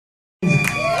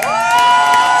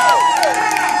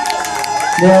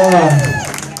Now,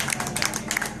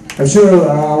 I'm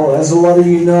sure, as a lot of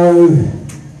you know,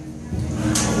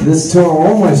 this tour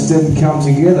almost didn't come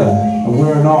together.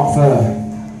 Were it not for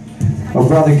my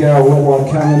brother Garrett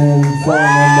Whitlock coming in, following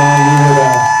him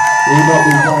down, we would not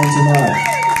be playing tonight.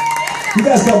 You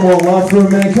guys got more love for a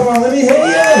minute? Come on, let me hear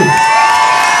you!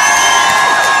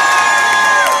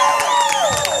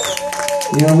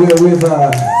 You know, we've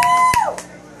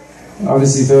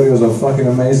obviously thought he was a fucking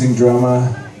amazing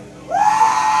drummer.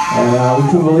 And we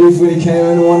couldn't believe when he came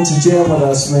in and wanted to jam with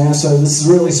us, man, so this is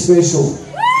really special.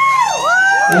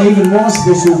 And even more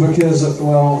special because,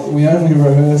 well, we only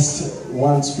rehearsed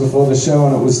once before the show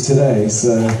and it was today,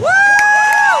 so...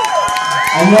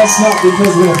 And that's not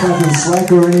because we're fucking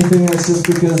slack or anything, it's just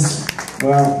because,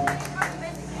 well,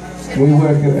 we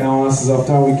work our asses off,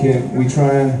 don't we? We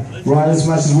try and write as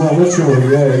much as well,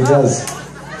 literally, yeah, he does.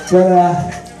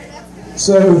 But,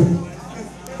 so...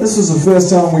 This was the first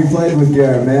time we played with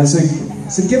Garrett, man, so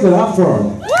give it up for him.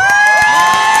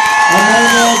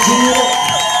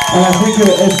 And I think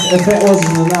if that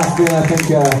wasn't enough, then I think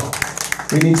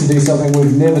we need to do something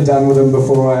we've never done with him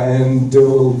before and do a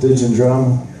little Didge and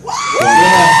drum. So,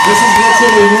 yeah, this is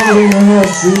literally never been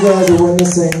rehearsed, you guys are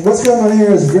witnessing. What's going on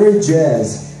here is very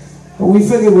jazz. Well, we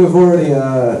figured we've already,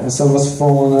 some of us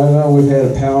fallen over, we've had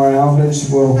a power outage.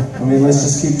 Well, I mean, let's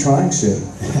just keep trying shit.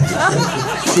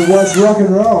 So what's rock and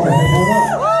roll, man?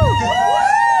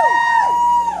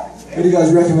 What do you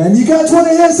guys recommend? You guys want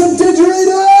to hear some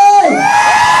didgeridoo?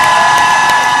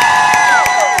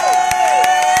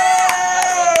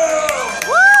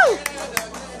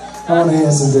 I want to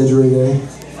hear some didgeridoo.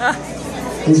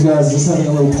 These guys are just having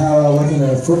a little powwow looking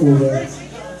at a football there.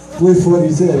 Blue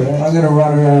 42, right? I'm going to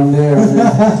run around there and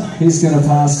then he's going to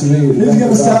pass to me. He's going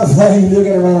to start playing and you're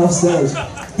going to run off stage.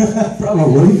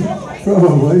 Probably.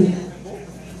 Probably.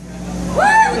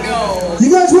 You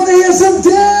guys want to hear some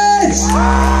Didge?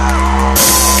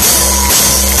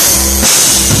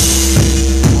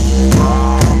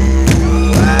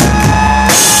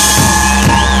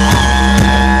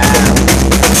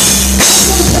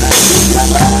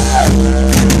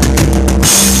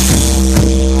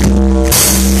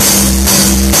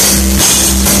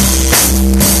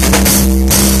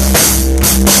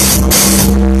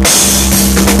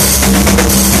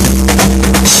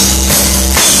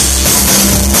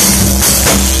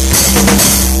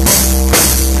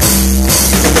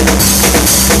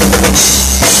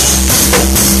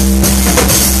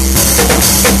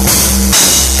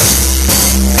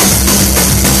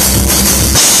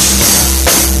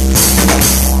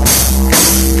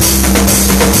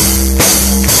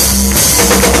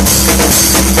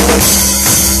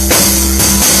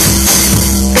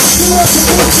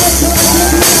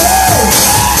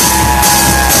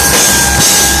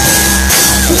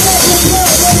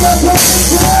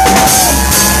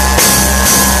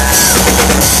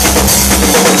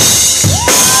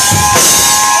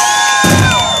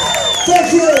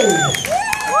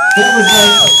 That was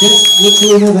like, it's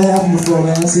literally never happened before,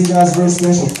 man. So you guys are very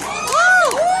special.